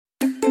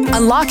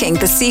Unlocking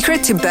the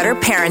secret to better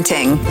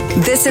parenting.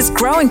 This is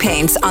Growing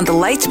Pains on The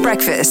Light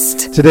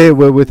Breakfast. Today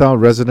we're with our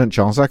resident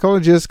child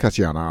psychologist,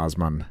 Katiana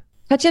Osman.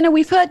 Katiana,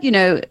 we've heard,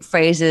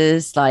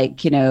 phrases like,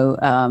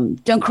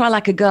 don't cry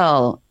like a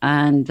girl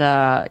and,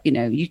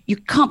 you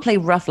can't play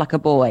rough like a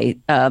boy.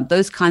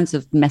 Those kinds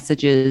of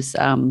messages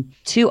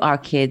to our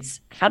kids.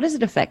 How does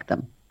it affect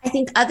them? I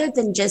think other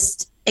than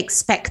just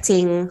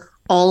expecting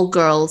all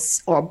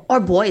girls or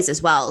boys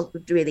as well,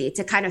 really,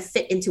 to kind of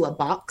fit into a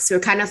box. We're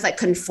kind of like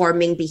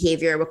conforming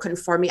behavior. We're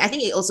conforming. I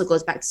think it also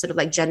goes back to sort of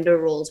like gender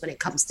roles when it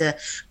comes to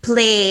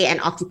play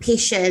and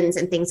occupations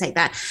and things like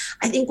that.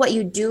 I think what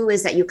you do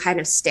is that you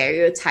kind of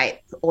stereotype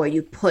or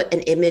you put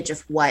an image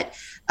of what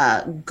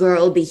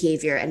girl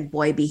behavior and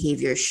boy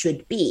behavior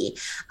should be.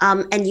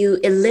 And you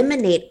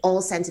eliminate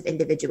all sense of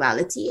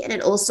individuality. And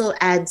it also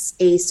adds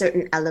a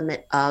certain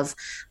element of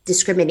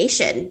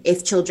discrimination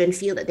if children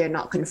feel that they're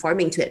not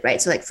conforming to it,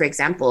 right? So like, for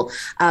example,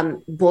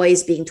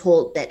 boys being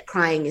told that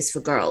crying is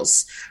for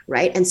girls,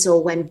 right? And so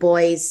when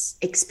boys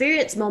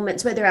experience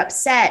moments where they're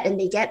upset and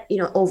they get,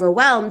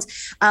 overwhelmed,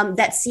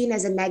 that's seen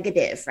as a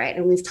negative, right?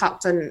 And we've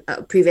talked on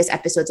previous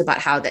episodes about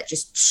how that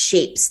just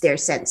shapes their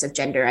sense of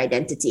gender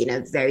identity in a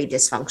very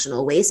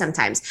dysfunctional way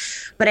sometimes.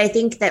 But I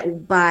think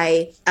that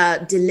by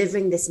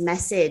delivering this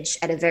message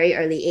at a very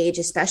early age,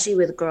 especially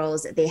with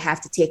girls, that they have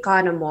to take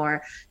on a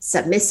more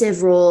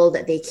submissive role,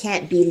 that they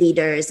can't be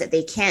leaders, that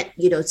they can't,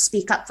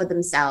 speak up for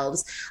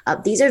themselves.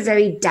 These are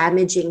very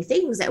damaging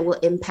things that will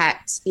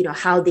impact,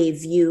 how they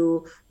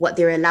view what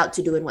they're allowed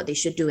to do and what they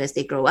should do as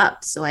they grow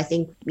up. So I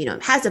think,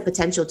 it has the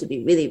potential to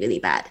be really, really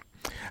bad.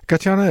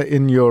 Katiana,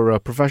 in your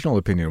professional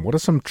opinion, what are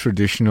some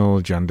traditional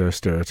gender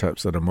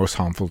stereotypes that are most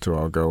harmful to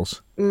our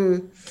girls?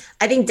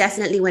 I think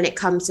definitely when it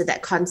comes to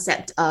that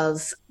concept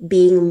of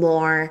being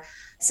more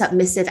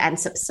submissive and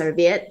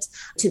subservient,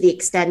 to the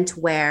extent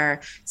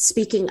where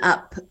speaking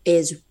up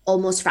is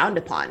almost frowned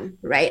upon,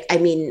 right? I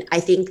mean, I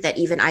think that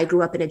even I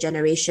grew up in a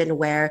generation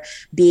where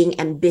being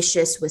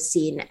ambitious was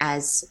seen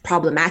as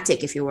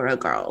problematic if you were a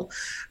girl,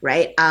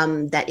 right?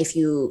 That if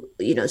you,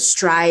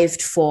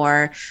 strived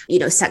for,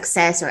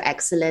 success or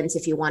excellence,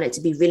 if you wanted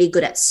to be really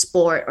good at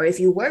sport, or if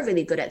you were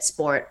really good at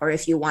sport, or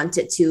if you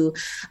wanted to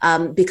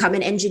become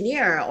an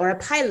engineer or a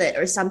pilot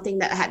or something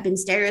that had been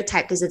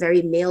stereotyped as a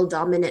very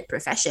male-dominant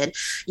profession,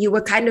 you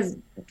were kind of,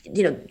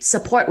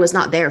 support was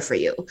not there for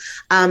you.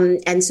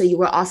 And so you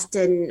were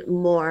often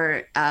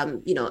more,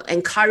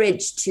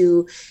 encouraged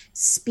to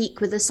speak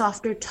with a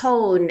softer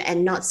tone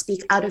and not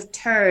speak out of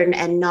turn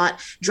and not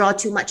draw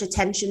too much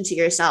attention to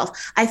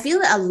yourself. I feel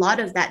that a lot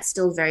of that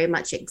still very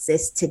much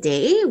exists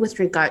today with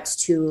regards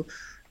to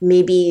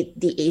maybe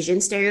the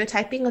Asian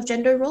stereotyping of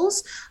gender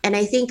roles. And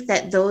I think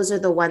that those are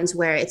the ones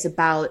where it's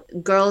about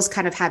girls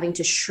kind of having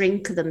to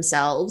shrink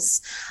themselves,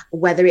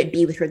 whether it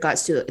be with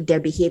regards to their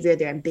behavior,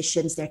 their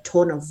ambitions, their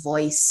tone of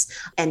voice,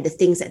 and the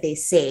things that they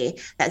say.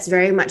 That's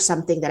very much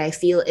something that I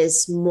feel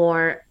is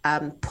more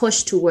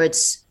pushed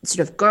towards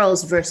sort of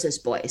girls versus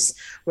boys.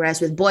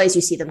 Whereas with boys,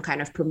 you see them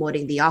kind of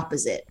promoting the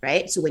opposite,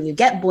 right? So when you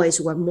get boys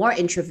who are more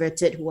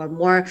introverted, who are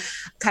more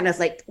kind of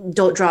like,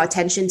 don't draw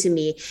attention to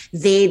me,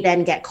 they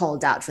then get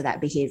called out for that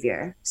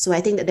behavior. So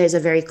I think that there's a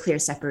very clear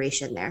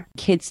separation there.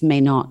 Kids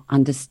may not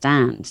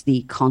understand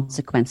the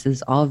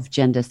consequences of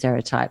gender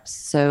stereotypes.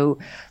 So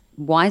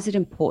why is it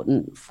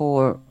important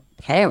for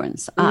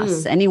parents,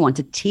 us, anyone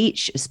to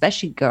teach,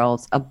 especially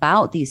girls,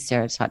 about these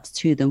stereotypes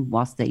to them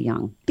whilst they're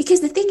young?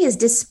 Because the thing is,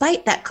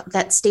 despite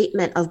that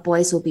statement of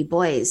boys will be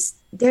boys,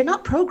 they're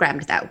not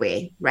programmed that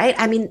way, right?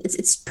 I mean,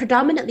 it's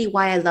predominantly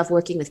why I love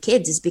working with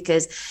kids, is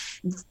because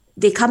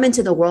they come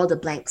into the world a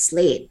blank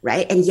slate,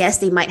 right? And yes,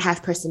 they might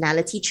have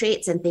personality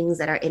traits and things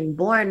that are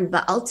inborn,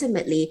 but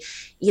ultimately,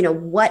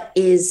 what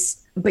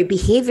is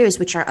behaviors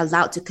which are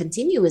allowed to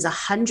continue is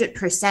 100%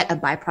 a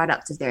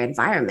byproduct of their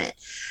environment,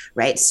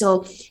 right?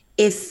 So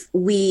if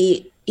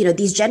we,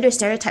 these gender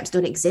stereotypes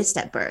don't exist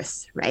at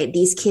birth, right?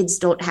 These kids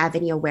don't have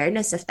any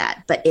awareness of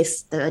that. But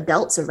if the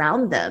adults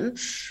around them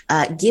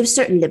give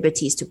certain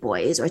liberties to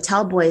boys or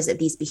tell boys that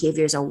these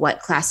behaviors are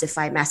what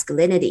classify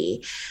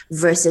masculinity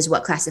versus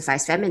what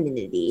classifies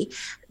femininity,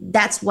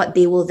 that's what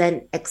they will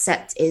then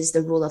accept is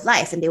the rule of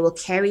life. And they will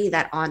carry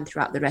that on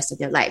throughout the rest of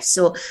their life.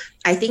 So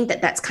I think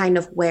that that's kind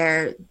of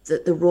where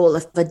the role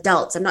of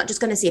adults, I'm not just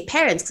going to say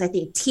parents, because I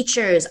think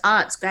teachers,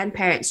 aunts,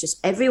 grandparents,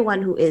 just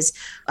everyone who is,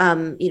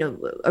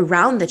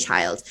 around the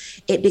child,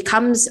 it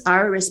becomes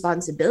our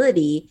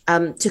responsibility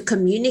to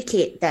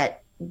communicate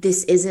that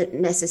this isn't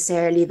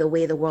necessarily the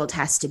way the world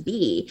has to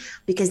be,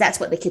 because that's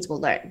what the kids will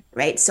learn,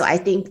 right? So I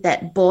think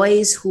that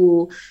boys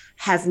who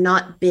have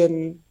not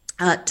been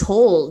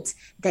told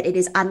that it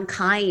is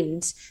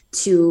unkind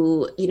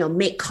to,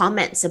 make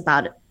comments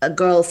about a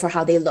girl for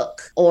how they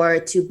look, or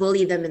to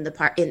bully them in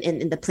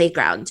the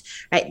playground,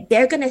 right?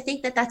 They're going to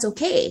think that that's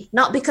okay,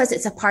 not because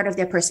it's a part of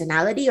their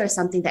personality or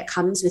something that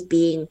comes with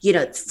being,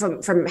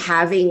 from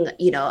having,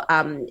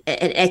 an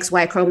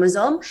XY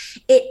chromosome.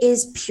 It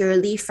is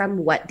purely from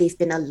what they've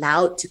been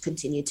allowed to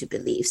continue to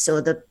believe. So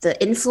the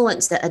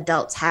influence that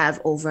adults have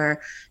over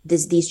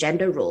these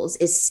gender roles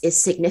is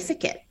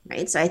significant,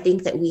 right? So I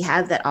think that we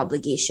have that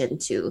obligation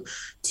to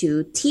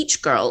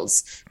teach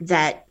girls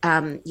that,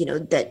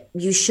 that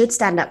you should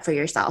stand up for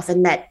yourself,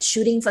 and that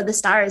shooting for the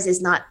stars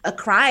is not a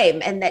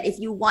crime, and that if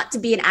you want to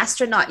be an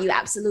astronaut, you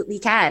absolutely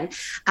can.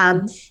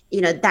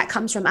 That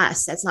comes from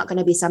us. That's not going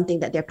to be something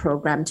that they're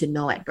programmed to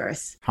know at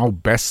birth. How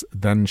best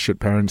then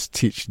should parents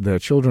teach their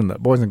children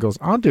that boys and girls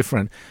are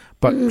different,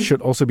 but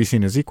should also be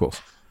seen as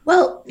equals?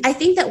 Well, I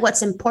think that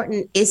what's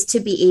important is to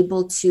be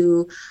able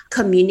to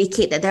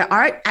communicate that there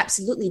are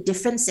absolutely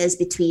differences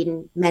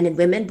between men and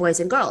women, boys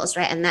and girls,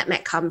 right? And that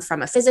might come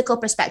from a physical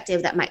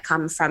perspective, that might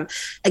come from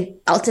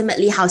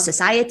ultimately how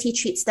society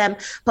treats them.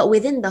 But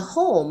within the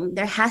home,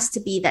 there has to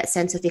be that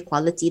sense of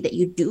equality that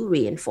you do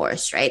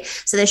reinforce, right?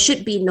 So there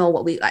should be no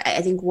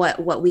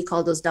what we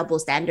call those double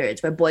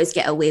standards, where boys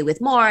get away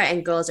with more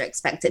and girls are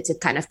expected to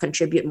kind of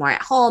contribute more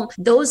at home.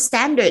 Those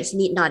standards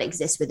need not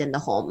exist within the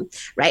home,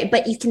 right?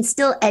 But you can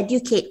still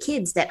educate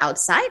kids that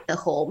outside the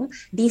home,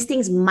 these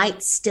things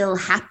might still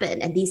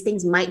happen, and these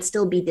things might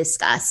still be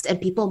discussed,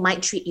 and people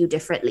might treat you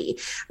differently,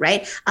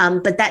 right?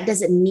 But that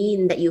doesn't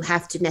mean that you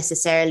have to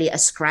necessarily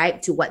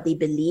ascribe to what they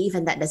believe,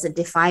 and that doesn't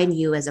define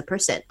you as a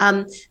person.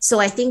 So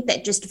I think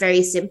that just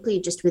very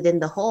simply, just within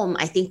the home,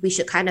 I think we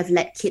should kind of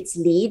let kids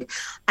lead.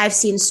 I've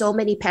seen so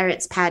many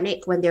parents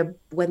panic when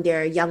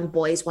their young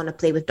boys want to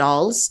play with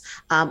dolls,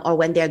 or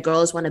when their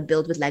girls want to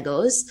build with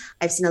Legos.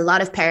 I've seen a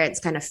lot of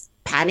parents kind of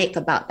panic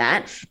about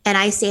that. And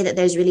I say that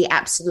there's really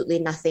absolutely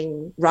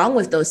nothing wrong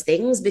with those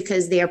things,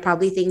 because they are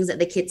probably things that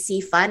the kids see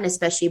fun,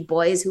 especially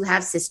boys who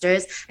have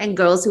sisters and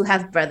girls who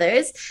have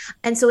brothers.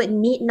 And so it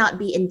need not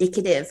be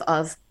indicative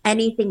of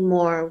anything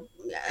more,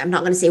 I'm not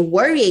going to say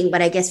worrying,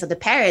 but I guess for the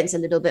parents, a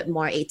little bit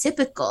more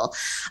atypical.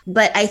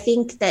 But I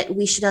think that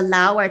we should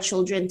allow our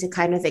children to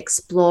kind of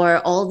explore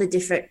all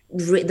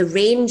the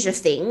range of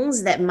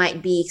things that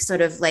might be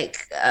sort of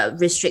like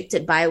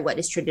restricted by what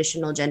is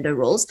traditional gender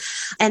roles.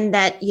 And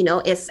that,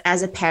 if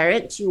as a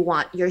parent, you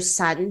want your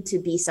son to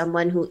be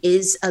someone who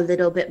is a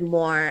little bit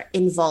more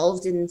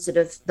involved in sort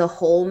of the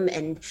home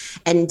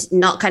and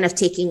not kind of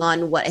taking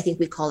on what I think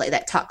we call it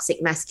that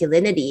toxic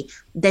masculinity,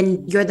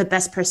 then you're the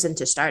best person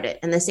to start it.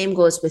 And the same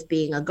goes with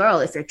being a girl.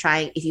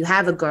 If you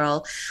have a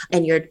girl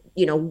and you're,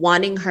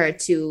 wanting her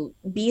to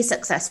be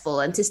successful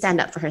and to stand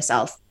up for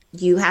herself,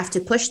 you have to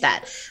push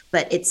that.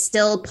 But it's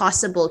still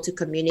possible to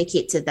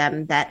communicate to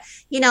them that,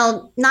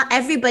 not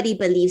everybody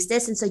believes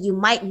this. And so you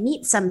might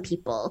meet some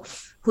people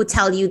who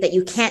tell you that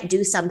you can't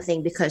do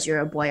something because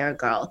you're a boy or a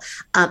girl.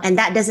 And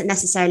that doesn't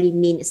necessarily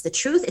mean it's the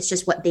truth. It's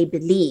just what they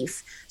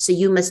believe. So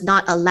you must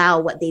not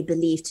allow what they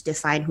believe to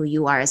define who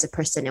you are as a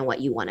person and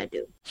what you want to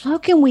do. How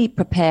can we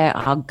prepare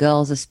our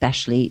girls,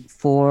 especially,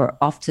 for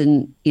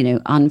often,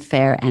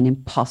 unfair and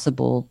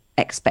impossible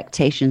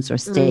expectations or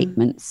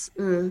statements?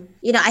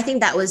 I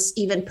think that was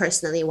even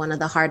personally one of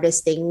the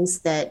hardest things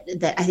that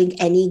I think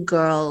any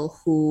girl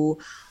who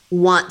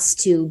wants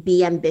to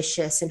be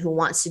ambitious and who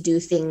wants to do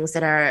things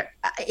that are,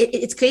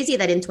 it's crazy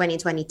that in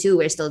 2022,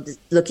 we're still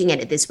looking at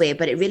it this way,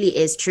 but it really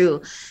is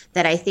true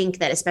that I think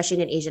that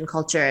especially in Asian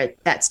culture,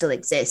 that still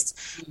exists.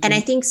 Mm-hmm. And I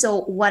think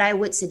so what I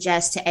would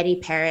suggest to any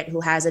parent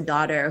who has a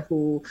daughter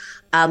who,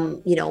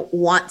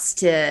 wants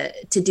to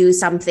do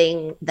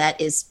something that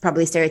is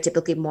probably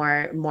stereotypically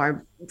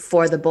more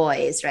for the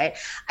boys, right?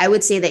 I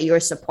would say that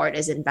your support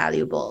is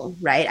invaluable,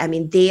 right? I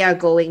mean, they are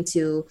going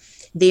to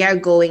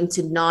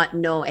not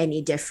know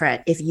any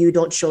different if you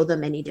don't show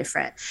them any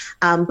different.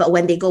 But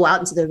when they go out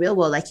into the real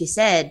world, like you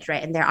said,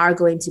 right, and there are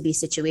going to be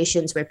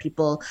situations where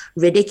people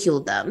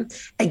ridicule them,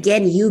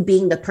 again, you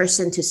being the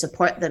person to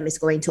support them is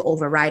going to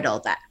override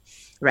all that.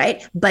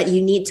 Right. But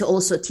you need to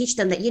also teach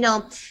them that,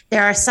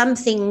 there are some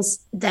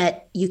things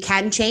that you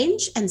can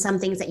change and some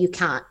things that you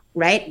can't.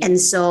 Right. And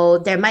so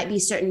there might be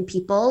certain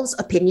people's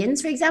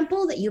opinions, for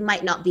example, that you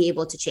might not be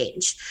able to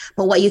change.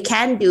 But what you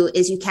can do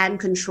is you can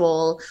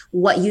control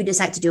what you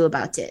decide to do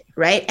about it.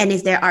 Right. And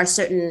if there are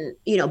certain,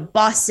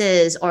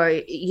 bosses or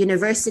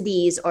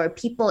universities or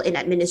people in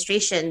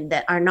administration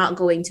that are not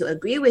going to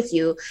agree with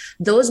you,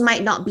 those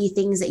might not be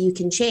things that you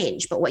can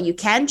change. But what you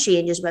can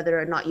change is whether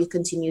or not you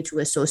continue to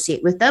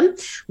associate with them,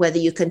 whether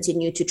you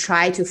continue to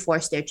try to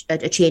force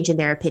a change in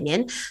their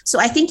opinion. So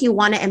I think you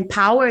want to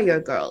empower your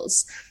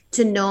girls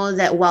to know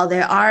that while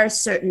there are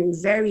certain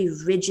very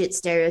rigid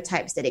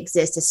stereotypes that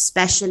exist,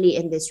 especially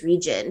in this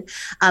region,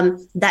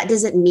 that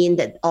doesn't mean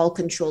that all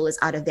control is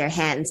out of their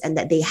hands and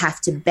that they have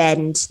to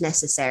bend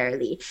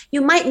necessarily. You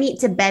might need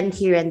to bend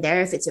here and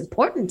there if it's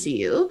important to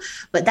you,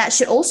 but that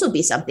should also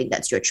be something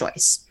that's your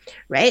choice,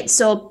 right?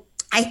 So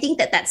I think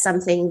that that's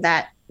something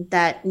that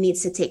that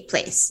needs to take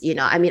place.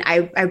 I mean,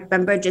 I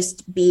remember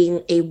just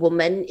being a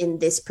woman in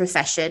this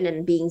profession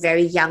and being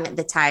very young at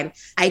the time.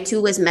 I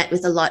too was met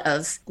with a lot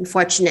of,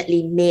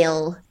 unfortunately,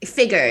 male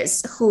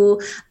figures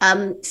who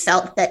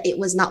felt that it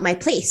was not my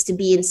place to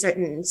be in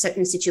certain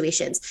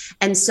situations.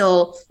 And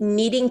so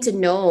needing to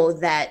know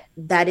that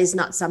that is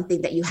not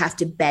something that you have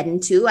to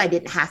bend to. I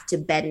didn't have to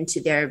bend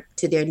to their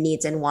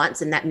needs and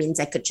wants. And that means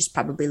I could just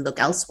probably look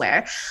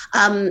elsewhere.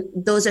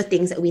 Those are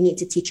things that we need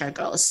to teach our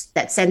girls,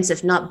 that sense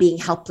of not being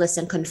helpless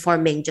and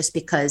conforming just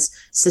because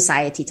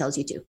society tells you to.